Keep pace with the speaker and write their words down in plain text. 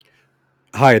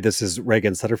Hi, this is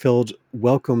Reagan Sutterfield.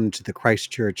 Welcome to the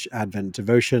Christchurch Advent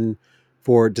Devotion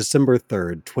for December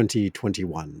 3rd,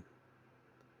 2021.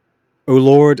 O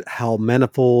Lord, how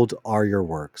manifold are your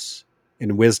works!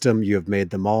 In wisdom you have made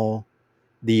them all.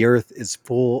 The earth is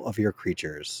full of your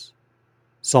creatures.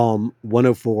 Psalm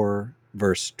 104,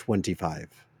 verse 25.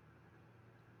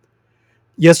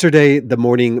 Yesterday, the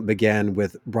morning began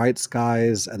with bright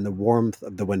skies and the warmth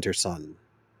of the winter sun.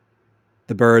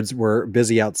 The birds were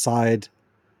busy outside.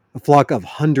 A flock of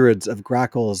hundreds of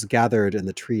grackles gathered in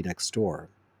the tree next door.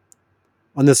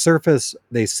 On the surface,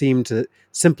 they seemed to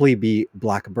simply be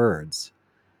black birds,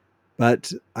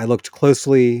 but I looked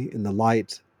closely in the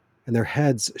light, and their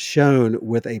heads shone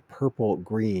with a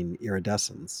purple-green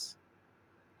iridescence.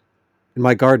 In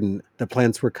my garden, the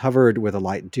plants were covered with a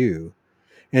light dew,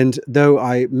 and though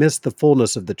I missed the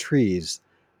fullness of the trees,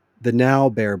 the now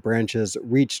bare branches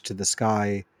reached to the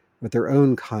sky with their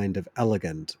own kind of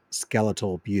elegant,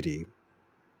 skeletal beauty.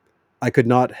 I could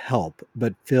not help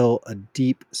but feel a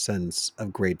deep sense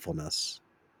of gratefulness.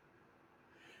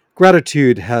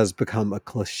 Gratitude has become a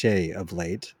cliche of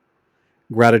late.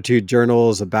 Gratitude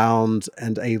journals abound,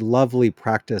 and a lovely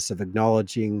practice of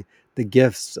acknowledging the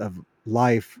gifts of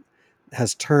life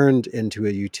has turned into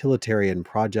a utilitarian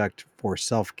project for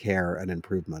self-care and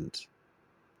improvement.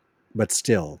 But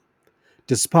still,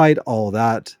 despite all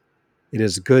that, it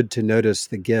is good to notice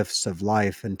the gifts of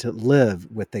life and to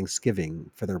live with thanksgiving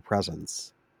for their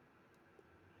presence.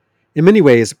 In many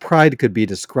ways, pride could be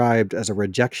described as a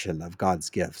rejection of God's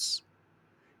gifts.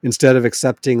 Instead of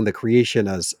accepting the creation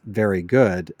as very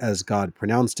good, as God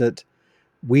pronounced it,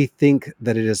 we think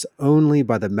that it is only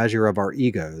by the measure of our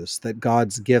egos that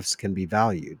God's gifts can be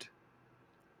valued.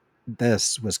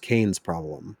 This was Cain's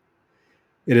problem.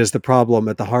 It is the problem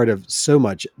at the heart of so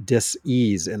much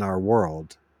dis-ease in our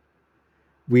world.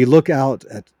 We look out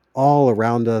at all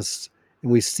around us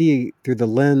and we see through the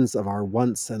lens of our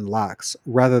wants and lacks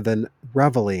rather than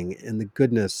reveling in the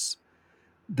goodness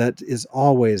that is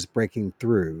always breaking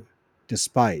through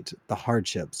despite the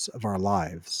hardships of our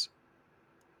lives.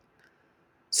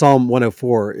 Psalm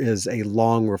 104 is a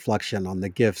long reflection on the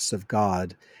gifts of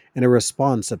God and a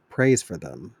response of praise for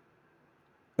them.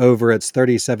 Over its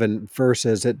 37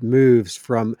 verses, it moves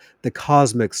from the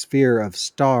cosmic sphere of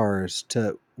stars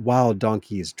to wild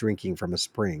donkeys drinking from a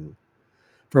spring,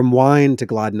 from wine to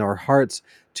gladden our hearts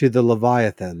to the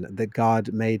Leviathan that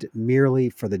God made merely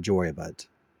for the joy of it.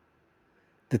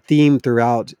 The theme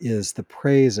throughout is the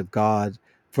praise of God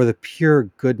for the pure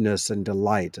goodness and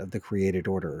delight of the created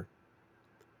order.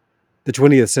 The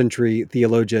 20th century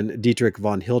theologian Dietrich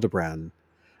von Hildebrand,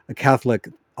 a Catholic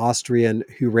Austrian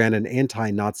who ran an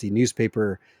anti-Nazi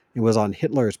newspaper and was on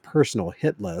Hitler's personal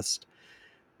hit list,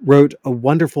 wrote a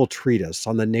wonderful treatise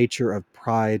on the nature of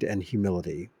pride and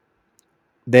humility.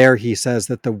 There he says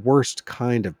that the worst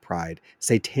kind of pride,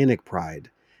 satanic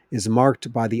pride, is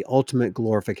marked by the ultimate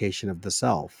glorification of the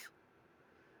self.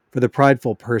 For the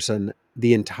prideful person,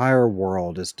 the entire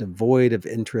world is devoid of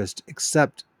interest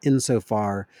except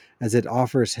insofar as it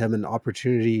offers him an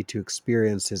opportunity to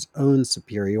experience his own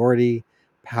superiority,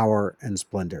 power, and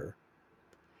splendor.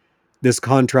 This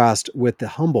contrast with the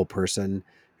humble person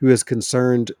who is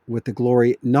concerned with the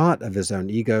glory not of his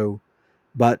own ego,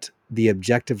 but the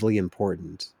objectively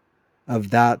important,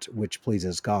 of that which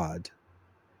pleases God.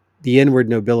 The inward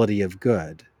nobility of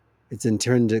good, its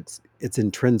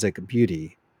intrinsic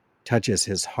beauty, touches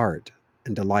his heart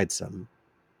and delights him.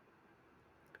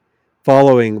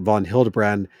 Following von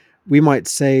Hildebrand, we might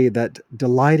say that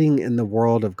delighting in the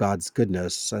world of God's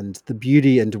goodness and the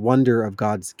beauty and wonder of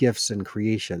God's gifts in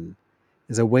creation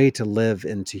is a way to live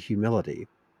into humility.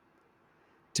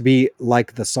 To be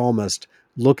like the psalmist,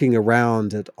 looking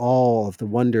around at all of the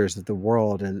wonders of the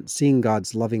world and seeing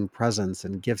God's loving presence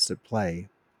and gifts at play,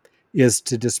 is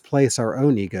to displace our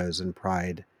own egos and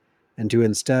pride and to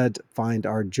instead find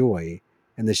our joy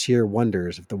in the sheer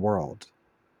wonders of the world.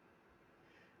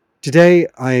 Today,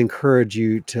 I encourage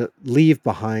you to leave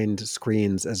behind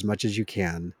screens as much as you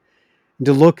can and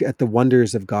to look at the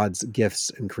wonders of God's gifts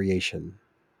in creation.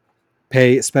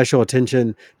 Pay special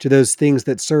attention to those things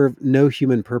that serve no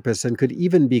human purpose and could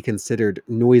even be considered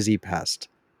noisy pests,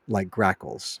 like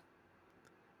grackles.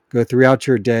 Go throughout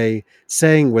your day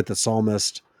saying with the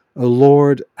psalmist, O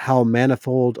Lord, how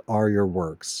manifold are your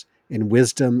works. In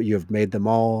wisdom you have made them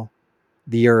all.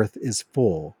 The earth is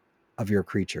full of your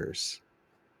creatures.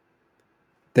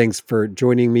 Thanks for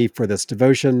joining me for this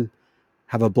devotion.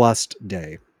 Have a blessed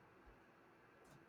day.